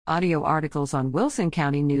Audio articles on Wilson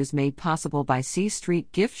County News made possible by C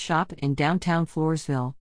Street Gift Shop in downtown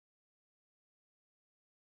Floresville.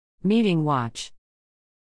 Meeting Watch.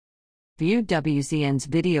 View WCN's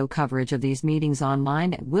video coverage of these meetings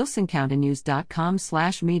online at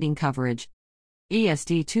wilsoncountynews.com/meeting coverage.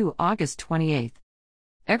 ESD 2 August 28.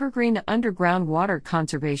 Evergreen Underground Water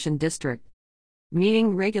Conservation District.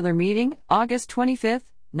 Regular meeting, August 25,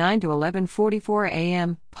 9 to 11:44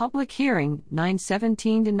 a.m., public hearing,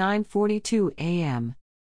 9:17 to 9:42 a.m.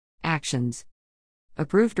 Actions.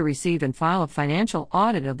 Approve to receive and file a financial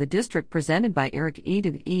audit of the district presented by Eric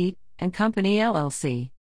E. and Company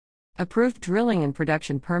LLC. Approved drilling and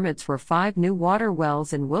production permits for 5 new water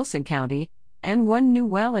wells in Wilson County and 1 new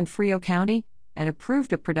well in Frio County, and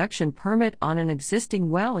approved a production permit on an existing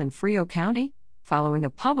well in Frio County, following a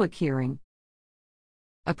public hearing.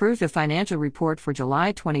 Approved a financial report for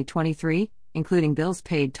July 2023, including bills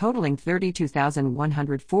paid totaling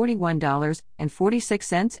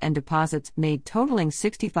 $32,141.46 and deposits made totaling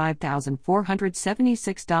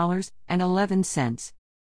 $65,476.11.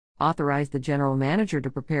 Authorize the general manager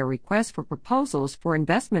to prepare requests for proposals for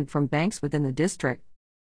investment from banks within the district.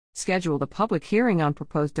 Schedule the public hearing on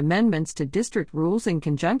proposed amendments to district rules in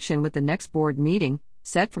conjunction with the next board meeting,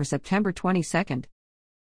 set for September 22.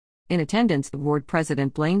 In attendance, the Board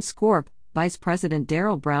President Blaine Scorp, Vice President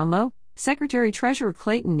Darrell Brownlow, Secretary-Treasurer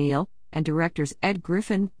Clayton Neal, and Directors Ed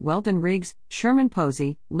Griffin, Weldon Riggs, Sherman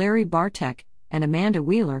Posey, Larry Bartek, and Amanda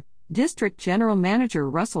Wheeler, District General Manager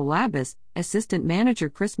Russell Labus, Assistant Manager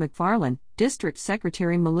Chris McFarland, District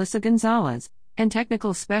Secretary Melissa Gonzalez, and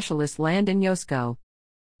Technical Specialist Landon Yosko.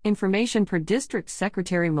 Information per District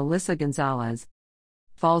Secretary Melissa Gonzalez.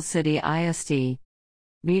 Falls City ISD.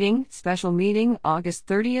 Special meeting, August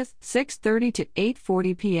 30th, 6:30 to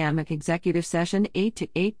 8:40 p.m. Executive session 8 to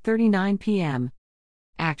 8:39 p.m.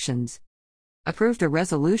 Actions. Approved a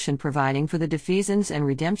resolution providing for the defeasance and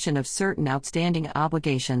redemption of certain outstanding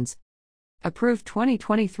obligations. Approved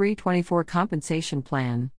 2023-24 compensation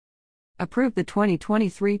plan. Approved the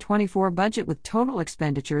 2023-24 budget with total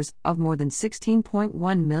expenditures of more than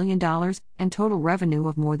 $16.1 million and total revenue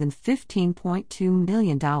of more than $15.2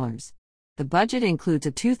 million. The budget includes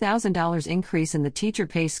a $2,000 increase in the teacher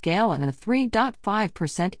pay scale and a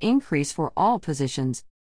 3.5% increase for all positions.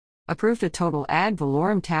 Approved a total ad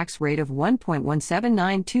valorem tax rate of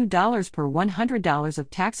 $1.1792 per $100 of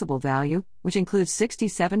taxable value, which includes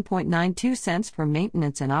 67.92 cents for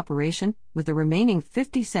maintenance and operation, with the remaining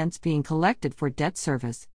 50 cents being collected for debt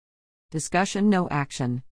service. Discussion, no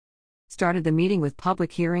action. Started the meeting with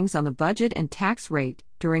public hearings on the budget and tax rate,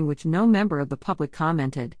 during which no member of the public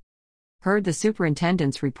commented. Heard the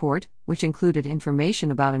superintendent's report, which included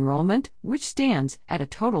information about enrollment, which stands at a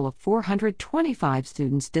total of 425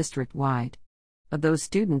 students district-wide. Of those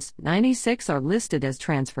students, 96 are listed as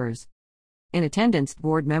transfers. In attendance,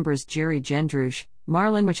 board members Jerry Gendrush,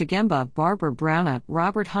 Marlon Michigemba, Barbara Brownut,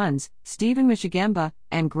 Robert Huns, Stephen Michigemba,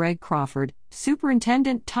 and Greg Crawford,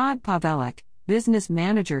 Superintendent Todd Pavelek, Business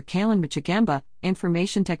Manager Kaylin Michigemba,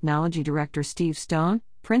 Information Technology Director Steve Stone,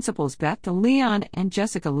 Principals Beth DeLeon and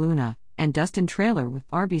Jessica Luna, and Dustin Traylor with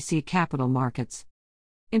RBC Capital Markets.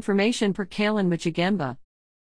 Information per Kaylin Michigemba.